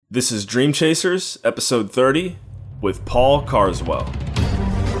This is Dream Chasers, episode 30, with Paul Carswell.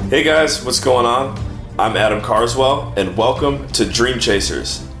 Hey guys, what's going on? I'm Adam Carswell, and welcome to Dream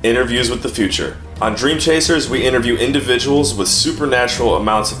Chasers, Interviews with the Future. On Dream Chasers, we interview individuals with supernatural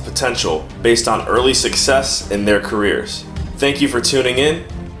amounts of potential based on early success in their careers. Thank you for tuning in.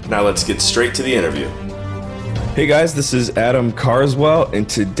 Now let's get straight to the interview. Hey guys, this is Adam Carswell, and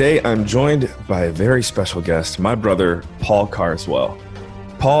today I'm joined by a very special guest, my brother, Paul Carswell.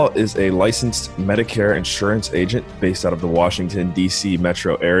 Paul is a licensed Medicare insurance agent based out of the Washington, D.C.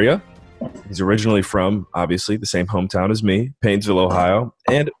 metro area. He's originally from, obviously, the same hometown as me, Paynesville, Ohio,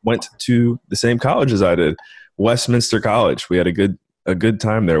 and went to the same college as I did, Westminster College. We had a good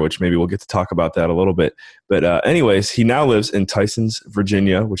time there, which maybe we'll get to talk about that a little bit. But anyways, he now lives in Tysons,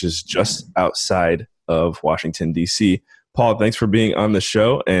 Virginia, which is just outside of Washington, D.C. Paul, thanks for being on the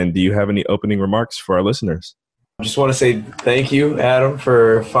show. And do you have any opening remarks for our listeners? I just want to say thank you, Adam,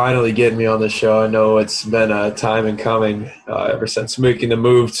 for finally getting me on the show. I know it's been a time in coming ever since making the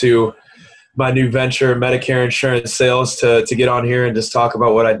move to my new venture, Medicare insurance sales, to get on here and just talk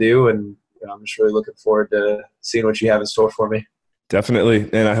about what I do. And I'm just really looking forward to seeing what you have in store for me. Definitely.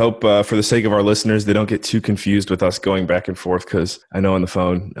 And I hope for the sake of our listeners, they don't get too confused with us going back and forth, because I know on the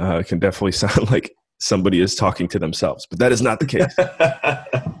phone it can definitely sound like somebody is talking to themselves, but that is not the case.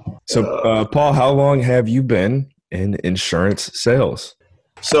 So, Paul, how long have you been in insurance sales?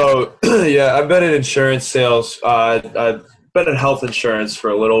 So, yeah, I've been in insurance sales. I've been in health insurance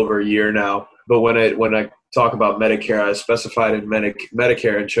for a little over a year now. But when I talk about Medicare, I specified in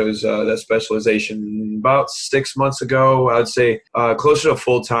Medicare and chose that specialization about 6 months ago. I would say closer to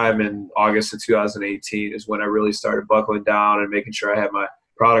full time in August of 2018 is when I really started buckling down and making sure I had my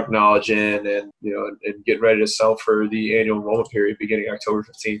product knowledge in and getting ready to sell for the annual enrollment period beginning October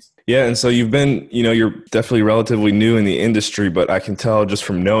 15th. Yeah. And so you've been, you're definitely relatively new in the industry, but I can tell just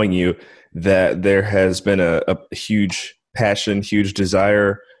from knowing you that there has been a huge passion, huge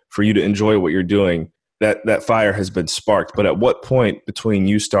desire for you to enjoy what you're doing. That fire has been sparked. But at what point between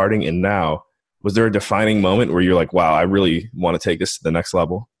you starting and now, was there a defining moment where you're like, wow, I really want to take this to the next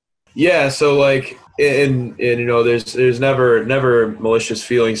level? Yeah, so like, and there's never malicious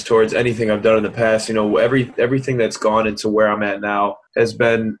feelings towards anything I've done in the past. Everything that's gone into where I'm at now has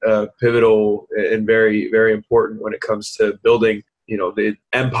been pivotal and very, very important when it comes to building, the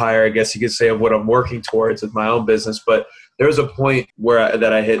empire, I guess you could say, of what I'm working towards with my own business. But there was a point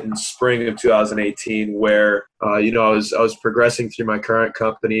that I hit in spring of 2018 where, I was progressing through my current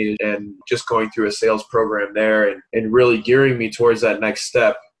company and just going through a sales program there and really gearing me towards that next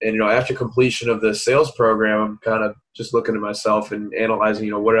step. And, after completion of the sales program, I'm kind of just looking at myself and analyzing,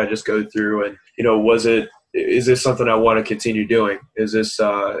 what did I just go through? And, is this something I want to continue doing?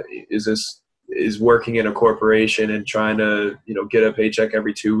 Is working in a corporation and trying to, get a paycheck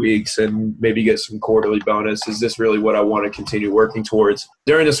every 2 weeks and maybe get some quarterly bonus? Is this really what I want to continue working towards?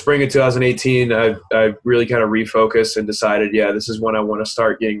 During the spring of 2018, I really kind of refocused and decided, this is when I want to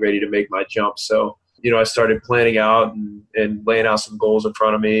start getting ready to make my jump. So, I started planning out and laying out some goals in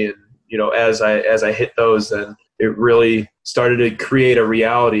front of me. And, as I hit those, then it really started to create a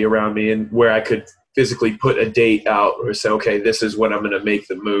reality around me and where I could physically put a date out or say, okay, this is when I'm going to make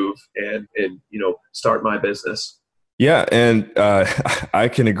the move and start my business. Yeah. And I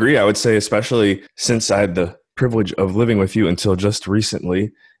can agree. I would say, especially since I had the privilege of living with you until just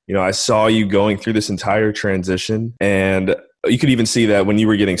recently, I saw you going through this entire transition, and you could even see that when you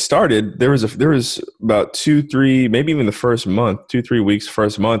were getting started, there was about 2-3, maybe even the first month, 2-3 weeks,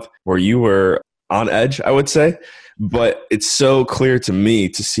 first month, where you were on edge, I would say. But it's so clear to me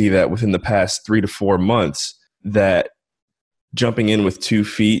to see that within the past 3 to 4 months, that jumping in with 2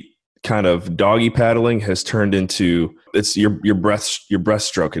 feet, kind of doggy paddling, has turned into your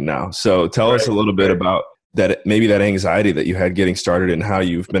breaststroking now. So tell us a little bit about that, maybe that anxiety that you had getting started and how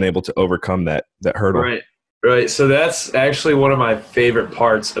you've been able to overcome that hurdle. Right. So that's actually one of my favorite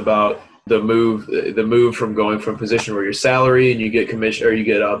parts about the move from going from a position where you're salary and you get commission or you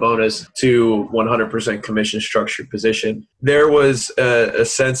get a bonus to 100% commission structured position. There was a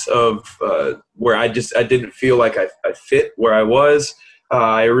sense of where I didn't feel like I fit where I was.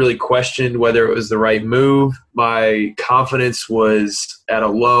 I really questioned whether it was the right move. My confidence was at a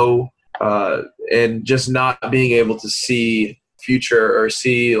low, and just not being able to see future or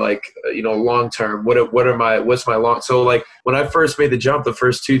see long term what's my long. So like when I first made the jump, the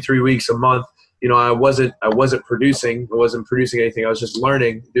first 2-3 weeks a month, I wasn't producing anything. I was just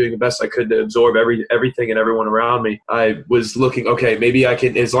learning, doing the best I could to absorb everything and everyone around me. I was looking, okay, maybe I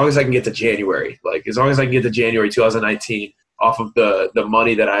can, as long as I can get to January 2019 off of the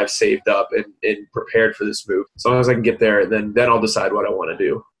money that I have saved up and prepared for this move. As long as I can get there, then I'll decide what I want to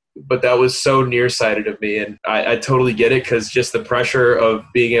do. but that was so nearsighted of me. And I totally get it, because just the pressure of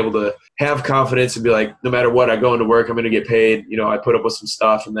being able to have confidence and be like, no matter what, I go into work, I'm going to get paid. I put up with some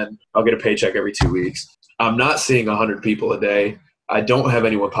stuff and then I'll get a paycheck every 2 weeks. I'm not seeing 100 people a day. I don't have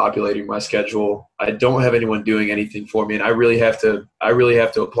anyone populating my schedule. I don't have anyone doing anything for me. And I really have to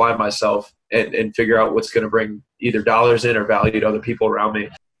apply myself and figure out what's going to bring either dollars in or value to other people around me.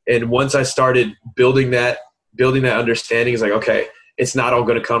 And once I started building that understanding, is like, okay, it's not all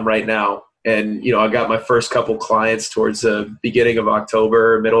going to come right now. And, I got my first couple clients towards the beginning of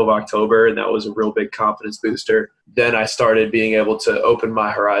October, middle of October, and that was a real big confidence booster. Then I started being able to open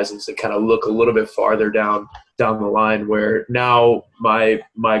my horizons and kind of look a little bit farther down the line, where now my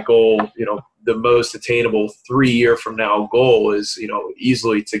goal, the most attainable 3 year from now goal is,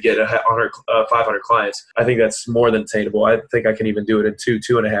 easily to get 500 clients. I think that's more than attainable. I think I can even do it in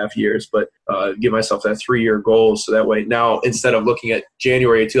 2.5 years, but give myself that 3 year goal. So that way now, instead of looking at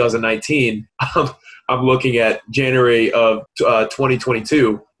January of 2019, I'm looking at January of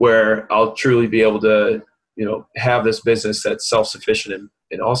 2022, where I'll truly be able to, have this business that's self-sufficient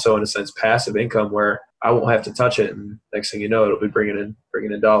and also, in a sense, passive income, where I won't have to touch it. And next thing you know, it'll be bringing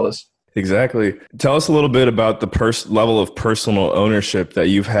in dollars. Exactly. Tell us a little bit about the level of personal ownership that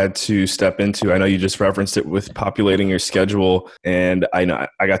you've had to step into. I know you just referenced it with populating your schedule, and I know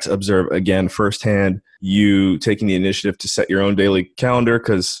I got to observe again firsthand you taking the initiative to set your own daily calendar,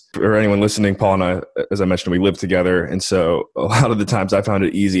 because for anyone listening, Paul and I, as I mentioned, we live together. And so a lot of the times I found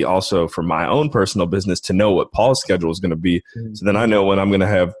it easy also for my own personal business to know what Paul's schedule is going to be. So then I know when I'm going to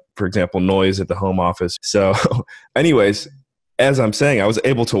have, for example, noise at the home office. So anyways, as I'm saying, I was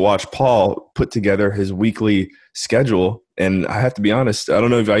able to watch Paul put together his weekly schedule. And I have to be honest, I don't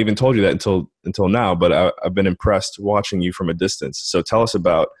know if I even told you that until now, but I've been impressed watching you from a distance. So tell us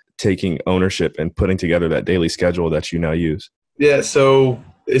about taking ownership and putting together that daily schedule that you now use. Yeah, so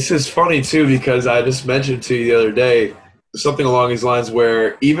this is funny too, because I just mentioned to you the other day something along these lines,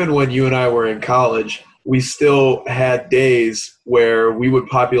 where even when you and I were in college, we still had days where we would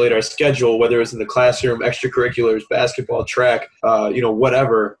populate our schedule, whether it was in the classroom, extracurriculars, basketball, track,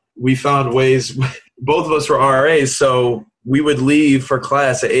 whatever. We found ways. Both of us were RAs, so we would leave for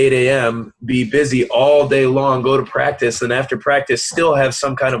class at 8 a.m., be busy all day long, go to practice, and after practice still have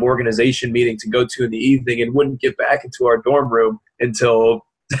some kind of organization meeting to go to in the evening, and wouldn't get back into our dorm room until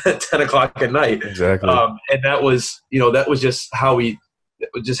 10 o'clock at night. Exactly. And that was just how we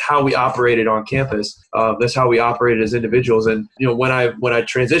operated on campus. That's how we operated as individuals. And when I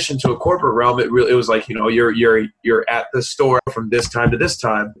transitioned to a corporate realm, it was like, you're at the store from this time to this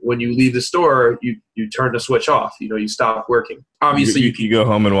time. When you leave the store, you turn the switch off. You stop working. Obviously, you go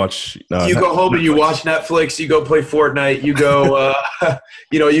home and watch. You go home and you watch Netflix. You go play Fortnite. You go.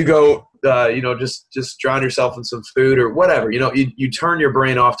 Just drown yourself in some food or whatever. You turn your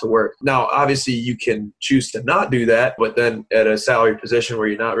brain off to work. Now, obviously, you can choose to not do that, but then at a salary position where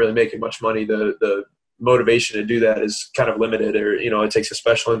you're not really making much money, the motivation to do that is kind of limited, or it takes a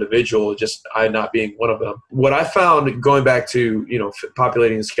special individual. Just I not being one of them. What I found going back to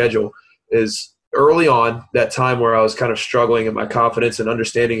populating the schedule is early on, that time where I was kind of struggling in my confidence and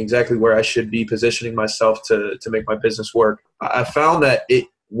understanding exactly where I should be positioning myself to make my business work. I found that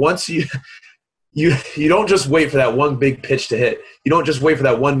once you don't just wait for that one big pitch to hit. You don't just wait for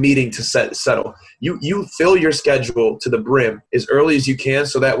that one meeting to settle. You fill your schedule to the brim as early as you can,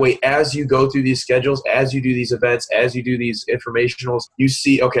 so that way as you go through these schedules, as you do these events, as you do these informationals, you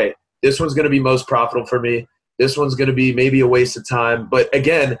see, okay, this one's going to be most profitable for me. This one's going to be maybe a waste of time. But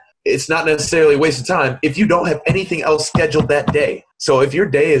again, it's not necessarily a waste of time if you don't have anything else scheduled that day. So if your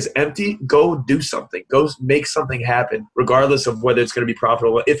day is empty, go do something. Go make something happen, regardless of whether it's going to be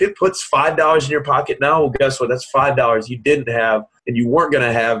profitable. If it puts $5 in your pocket now, well, guess what? That's $5 you didn't have and you weren't going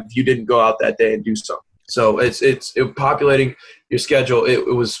to have if you didn't go out that day and do something. So it's populating your schedule.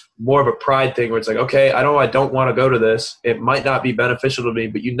 It was more of a pride thing where it's like, okay, I don't want to go to this. It might not be beneficial to me,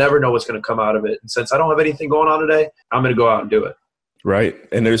 but you never know what's going to come out of it. And since I don't have anything going on today, I'm going to go out and do it. Right.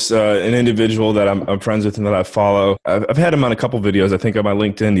 And there's an individual that I'm friends with and that I follow. I've had him on a couple videos, I think on my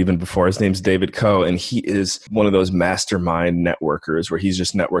LinkedIn even before. His name's David Coe, and he is one of those mastermind networkers where he's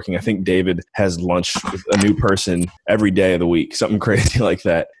just networking. I think David has lunch with a new person every day of the week, something crazy like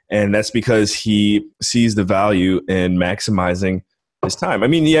that. And that's because he sees the value in maximizing his time. I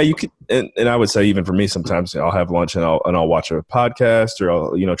mean, yeah, you could, and I would say even for me, sometimes I'll have lunch and I'll watch a podcast, or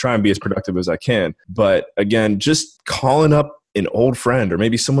I'll try and be as productive as I can. But again, just calling up an old friend or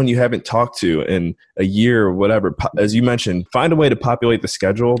maybe someone you haven't talked to in a year or whatever, as you mentioned, find a way to populate the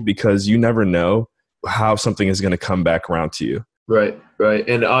schedule, because you never know how something is going to come back around to you. Right.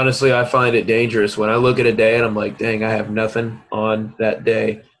 And honestly, I find it dangerous when I look at a day and I'm like, dang, I have nothing on that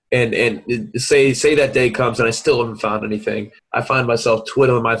day. and say that day comes and I still haven't found anything, I find myself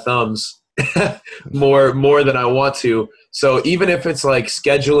twiddling my thumbs more than I want to. So even if it's like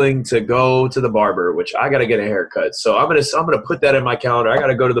scheduling to go to the barber, which I got to get a haircut, so I'm gonna put that in my calendar. I got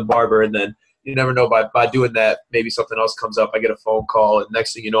to go to the barber, and then you never know, by doing that, maybe something else comes up. I get a phone call, and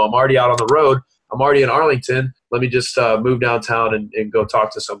next thing you know, I'm already out on the road. I'm already in Arlington. Let me just move downtown and go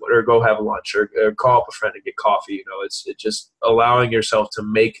talk to someone, or go have lunch, or call up a friend and get coffee. You know, it's just allowing yourself to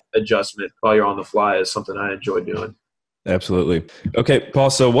make adjustment while you're on the fly is something I enjoy doing. Absolutely. Okay,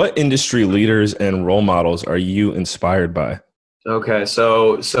 Paul, so what industry leaders and role models are you inspired by? Okay,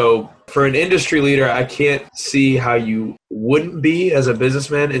 so for an industry leader, I can't see how you wouldn't be, as a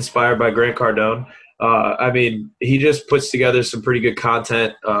businessman, inspired by Grant Cardone. I mean, he just puts together some pretty good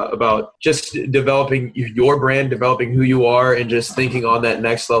content about just developing your brand, developing who you are, and just thinking on that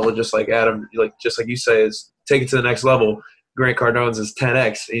next level, just like Adam, just like you say, is take it to the next level. Grant Cardone's is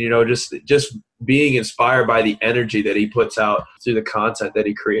 10X, and, you know, just being inspired by the energy that he puts out through the content that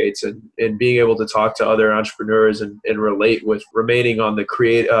he creates, and being able to talk to other entrepreneurs and relate with remaining on the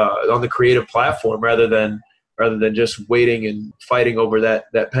creative platform rather than just waiting and fighting over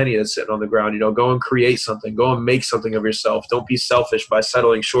that penny that's sitting on the ground. You know, go and create something, go and make something of yourself. Don't be selfish by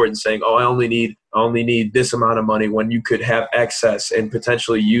settling short and saying, oh, I only need this amount of money, when you could have excess and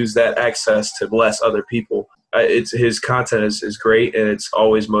potentially use that excess to bless other people. His content is great, and it's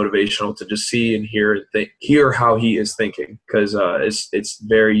always motivational to just see and hear how he is thinking, because it's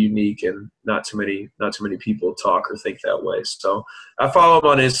very unique, and not too many people talk or think that way. So I follow him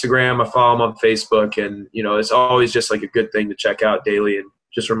on Instagram, I follow him on Facebook, and, you know, it's always just like a good thing to check out daily and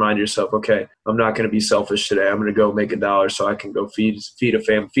just remind yourself, okay, I'm not going to be selfish today. I'm going to go make $1 so I can go feed a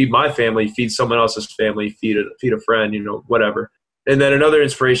family, feed my family, feed someone else's family, feed a friend, you know, whatever. And then another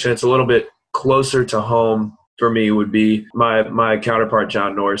inspiration, it's a little bit closer to home for me, would be my counterpart,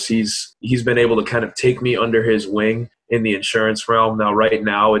 John Norris. He's been able to kind of take me under his wing in the insurance realm. Now, right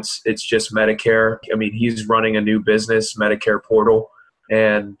now, it's just Medicare. I mean, he's running a new business, Medicare Portal,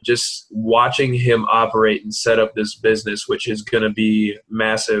 and just watching him operate and set up this business, which is going to be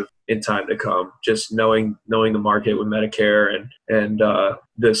massive in time to come. Just knowing the market with Medicare and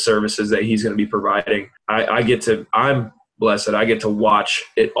the services that he's going to be providing, I'm blessed. I get to watch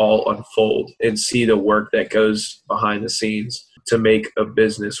it all unfold and see the work that goes behind the scenes to make a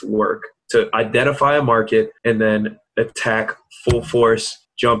business work, to identify a market and then attack full force,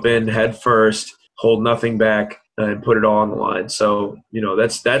 jump in head first, hold nothing back, and put it all on the line. So, you know,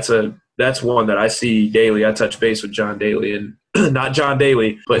 that's one that I see daily. I touch base with John daily, and not John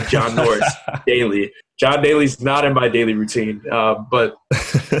Daly, but John Norris daily. John Daly's not in my daily routine, but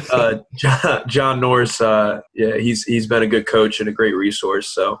John Norris, he's been a good coach and a great resource.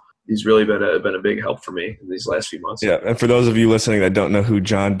 So he's really been a big help for me in these last few months. Yeah, and for those of you listening that don't know who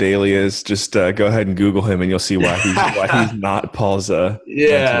John Daly is, just go ahead and Google him, and you'll see why he's not Paul's. Mentor.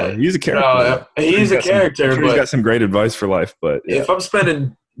 He's a character. No, he's a character. But he's got some great advice for life. But yeah. If I'm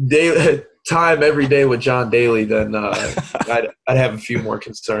spending time every day with John Daly, then I'd have a few more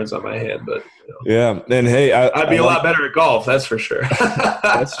concerns on my hand. But you know. Yeah, and hey, I'd be a lot better at golf, that's for sure.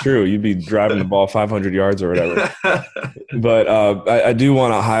 That's true. You'd be driving the ball 500 yards or whatever. But I do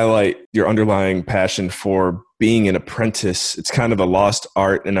want to highlight your underlying passion for being an apprentice. It's kind of a lost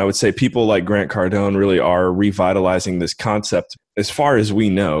art, and I would say people like Grant Cardone really are revitalizing this concept. As far as we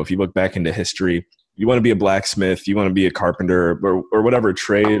know, if you look back into history, you want to be a blacksmith, you want to be a carpenter, or whatever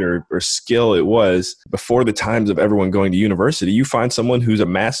trade or skill it was, before the times of everyone going to university, you find someone who's a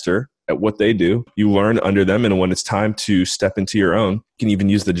master at what they do. You learn under them, and when it's time to step into your own, you can even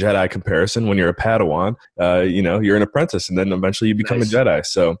use the Jedi comparison. When you're a Padawan, you're an apprentice, and then eventually you become a Jedi.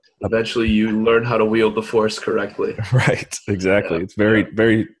 So eventually you learn how to wield the Force correctly. Right, exactly. Yeah. It's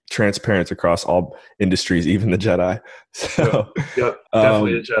very transparent across all industries, even the Jedi. So, yep,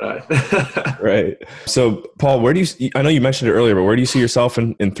 definitely a Jedi. Right. So, Paul, I know you mentioned it earlier, but where do you see yourself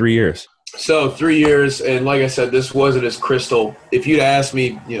in 3 years? So 3 years, and like I said, this wasn't as crystal. If you'd asked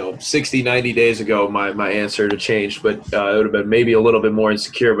me, 60, 90 days ago, my answer would have changed, but it would have been maybe a little bit more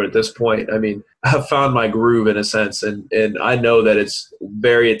insecure. But at this point, I mean, I've found my groove in a sense, and I know that it's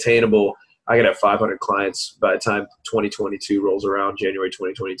very attainable. I could have 500 clients by the time 2022 rolls around, January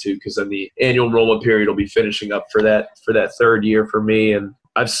 2022, because then the annual enrollment period will be finishing up for that third year for me. And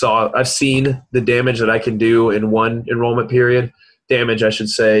I've seen the damage that I can do in one enrollment period. Damage, I should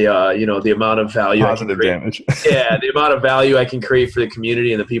say, the amount of value. Positive damage. Yeah, the amount of value I can create for the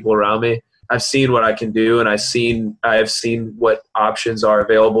community and the people around me. I've seen what I can do, and I have seen what options are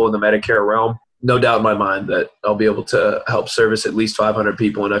available in the Medicare realm. no doubt in my mind that I'll be able to help service at least 500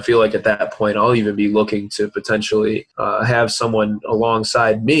 people. And I feel like at that point, I'll even be looking to potentially have someone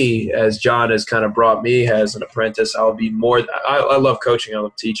alongside me, as John has kind of brought me as an apprentice. I'll be more, I love coaching, I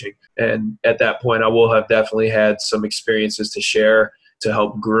love teaching. And at that point, I will have definitely had some experiences to share to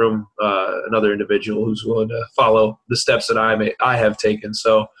help groom another individual who's willing to follow the steps that I have taken.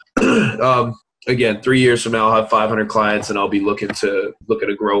 So, again, 3 years from now, I'll have 500 clients, and I'll be looking to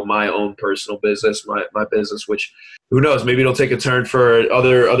grow my own personal business, my business. Which, who knows? Maybe it'll take a turn for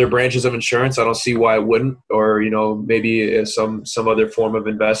other branches of insurance. I don't see why it wouldn't, or maybe some other form of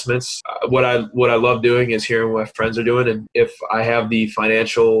investments. What I love doing is hearing what my friends are doing, and if I have the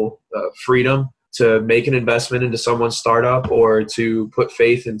financial freedom to make an investment into someone's startup, or to put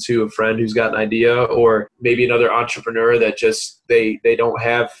faith into a friend who's got an idea, or maybe another entrepreneur that just they don't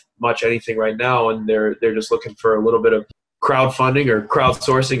have much anything right now, and they're just looking for a little bit of crowdfunding or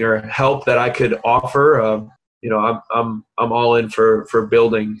crowdsourcing or help that I could offer. I'm all in for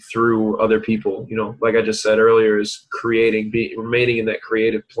building through other people. Like I just said earlier, is remaining in that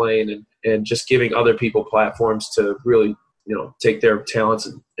creative plane, and just giving other people platforms to really take their talents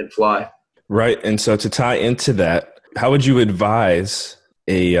and fly. Right. And so to tie into that, how would you advise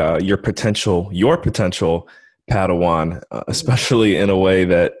your potential Padawan, especially in a way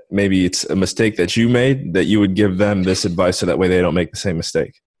that maybe it's a mistake that you made, that you would give them this advice so that way they don't make the same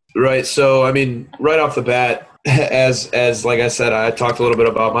mistake? Right. So, right off the bat, as like I said, I talked a little bit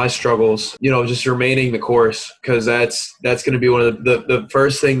about my struggles, just remaining the course, because that's going to be one of the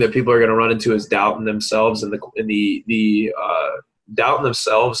first thing that people are going to run into is doubt in themselves, and the doubt in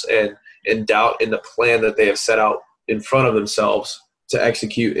themselves and doubt in the plan that they have set out in front of themselves to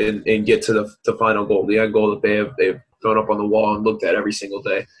execute and get to the final goal, the end goal that they've thrown up on the wall and looked at every single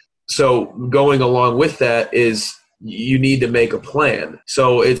day. So going along with that is you need to make a plan.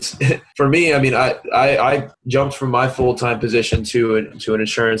 So it's, for me, I jumped from my full-time position to an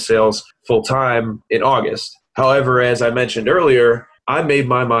insurance sales full-time in August. However, as I mentioned earlier, I made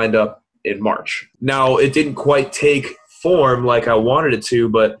my mind up in March. Now, it didn't quite take form like I wanted it to,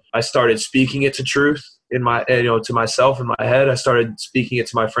 but I started speaking it to truth in my, to myself in my head. I started speaking it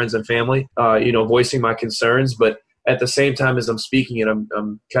to my friends and family, voicing my concerns. But at the same time as I'm speaking it,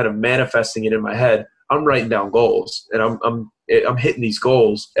 I'm kind of manifesting it in my head. I'm writing down goals, and I'm hitting these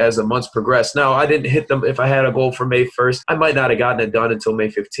goals as the months progress. Now, I didn't hit them. If I had a goal for May 1st, I might not have gotten it done until May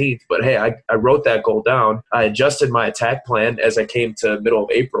 15th. But hey, I wrote that goal down. I adjusted my attack plan as I came to middle of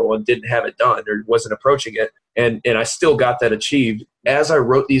April and didn't have it done, or wasn't approaching it. And I still got that achieved. As I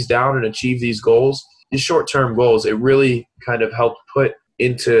wrote these down and achieved these goals, these short-term goals, it really kind of helped put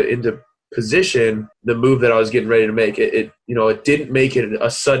into position the move that I was getting ready to make. It didn't make it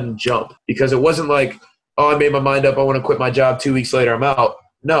a sudden jump, because it wasn't like, oh, I made my mind up, I want to quit my job, 2 weeks later I'm out.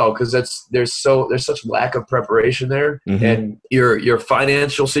 No, because there's such lack of preparation there. Mm-hmm. And your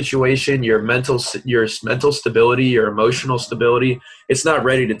financial situation, your mental stability, your emotional stability, it's not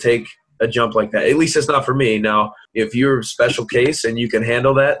ready to take a jump like that. At least it's not for me. Now, if you're a special case and you can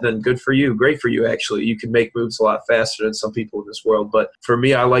handle that, then good for you. Great for you, actually. You can make moves a lot faster than some people in this world. But for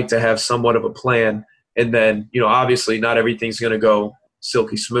me, I like to have somewhat of a plan. And then, obviously not everything's going to go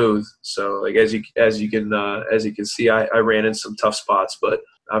silky smooth. So like, as you can see, I ran in some tough spots, but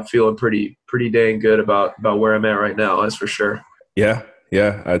I'm feeling pretty dang good about where I'm at right now. That's for sure. Yeah.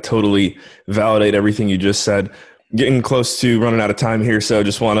 I totally validate everything you just said. Getting close to running out of time here, so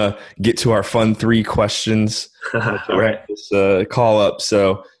just want to get to our fun 3 questions. All right. This call up.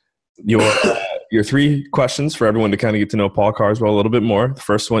 So your 3 questions for everyone to kind of get to know Paul Carswell a little bit more. The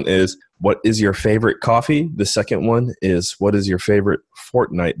first one is, what is your favorite coffee? The second one is, what is your favorite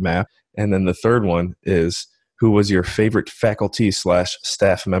Fortnite map? And then the third one is, who was your favorite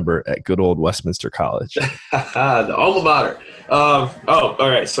faculty/staff member at good old Westminster College? The alma mater. All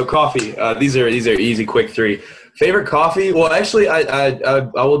right. So coffee. These are easy, quick 3. Favorite coffee? Well, actually, I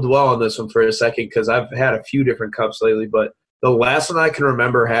will dwell on this one for a second, because I've had a few different cups lately. But the last one I can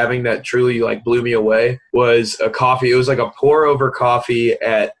remember having that truly blew me away was a coffee. It was like a pour over coffee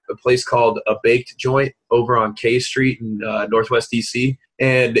at a place called A Baked Joint over on K Street in Northwest DC.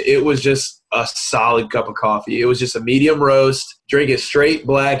 And it was just a solid cup of coffee. It was just a medium roast. Drink it straight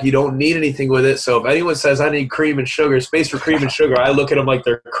black. You don't need anything with it. So if anyone says, I need cream and sugar, space for cream and sugar, I look at them like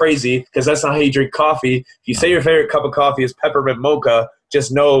they're crazy, because that's not how you drink coffee. If you say your favorite cup of coffee is peppermint mocha,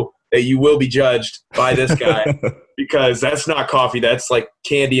 just know that you will be judged by this guy because that's not coffee. That's like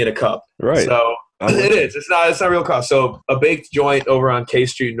candy in a cup. Right. So it is. It's not real coffee. So A Baked Joint over on K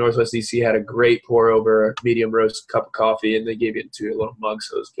Street in Northwest DC had a great pour over medium roast cup of coffee, and they gave it into a little mug,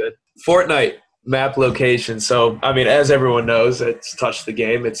 so it was good. Fortnite. map location. So, I mean, as everyone knows, it's Touch the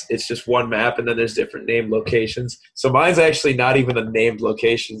Game. It's just one map, and then there's different named locations. So mine's actually not even a named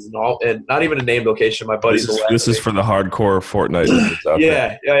location, and not even a named location. My buddy's this is for the hardcore Fortnite nerds out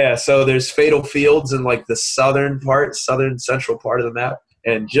there. Yeah. So there's Fatal Fields in like the southern central part of the map.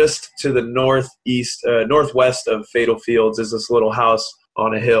 And just to the northwest of Fatal Fields is this little house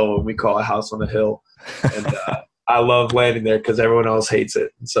on a hill, and we call it House on the Hill. And I love landing there because everyone else hates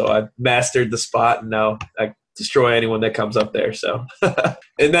it. And so I mastered the spot, and now I destroy anyone that comes up there. So,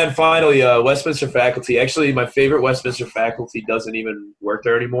 and then finally, Westminster faculty. Actually, my favorite Westminster faculty doesn't even work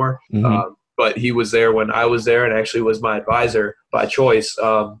there anymore. Mm-hmm. But he was there when I was there, and actually was my advisor by choice.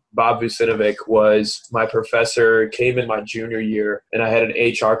 Bob Vucinovic was my professor, came in my junior year, and I had an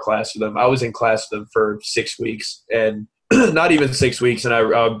HR class with him. I was in class with him for 6 weeks, and not even 6 weeks. And I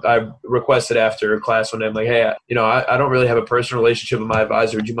requested after class one day, I'm like, hey, I don't really have a personal relationship with my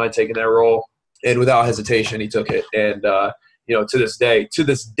advisor. Would you mind taking that role? And without hesitation, he took it. And, to this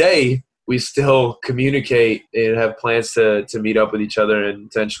day, we still communicate and have plans to meet up with each other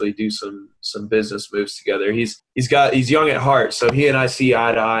and potentially do some business moves together. He's young at heart, so he and I see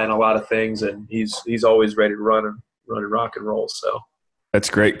eye to eye on a lot of things, and he's always ready to run and rock and roll. So that's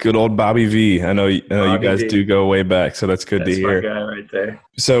great. Good old Bobby V. I know you guys do go way back, so that's good to hear. That's my guy right there.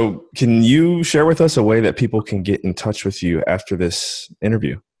 So can you share with us a way that people can get in touch with you after this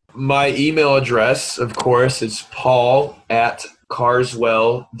interview? My email address, of course, is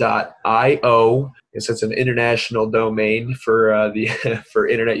paul@carswell.io. It's an international domain for for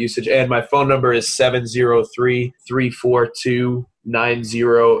internet usage. And my phone number is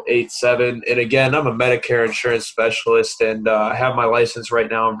 703-342-9087. And again, I'm a Medicare insurance specialist, and I have my license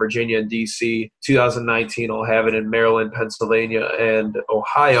right now in Virginia and DC. 2019, I'll have it in Maryland, Pennsylvania, and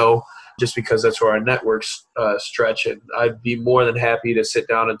Ohio, just because that's where our networks stretch. And I'd be more than happy to sit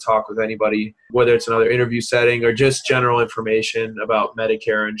down and talk with anybody, whether it's another interview setting or just general information about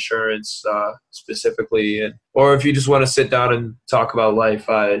Medicare insurance specifically. Or if you just want to sit down and talk about life,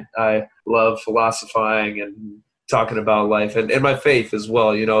 I love philosophizing and talking about life and my faith as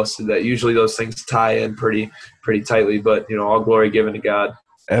well, so that usually those things tie in pretty tightly, but, all glory given to God.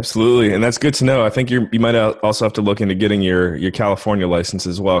 Absolutely. And that's good to know. I think you might also have to look into getting your California license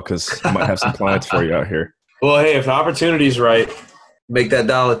as well, because I might have some clients for you out here. Well, hey, if the opportunity's right, make that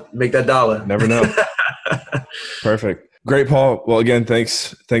dollar. Never know. Perfect. Great, Paul. Well, again,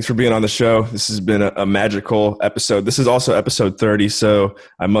 thanks for being on the show. This has been a magical episode. This is also episode 30. So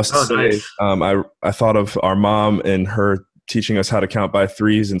I must say, nice. I thought of our mom and her teaching us how to count by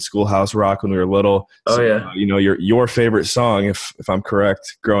threes in Schoolhouse Rock when we were little. So, your favorite song, if I'm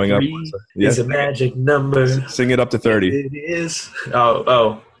correct, growing up. Is a magic number. Sing it up to 30. It is.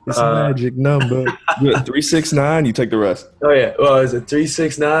 Oh. It's a magic number. 369, you take the rest. Oh, yeah. Well, is it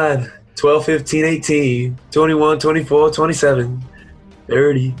 369, 12, 15, 18, 21, 24, 27,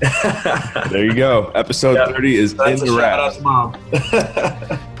 30. There you go. Episode 30 is in the wrap. Shout out to Mom.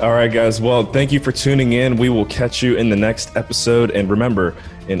 All right, guys. Well, thank you for tuning in. We will catch you in the next episode. And remember,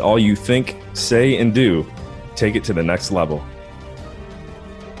 in all you think, say, and do, take it to the next level.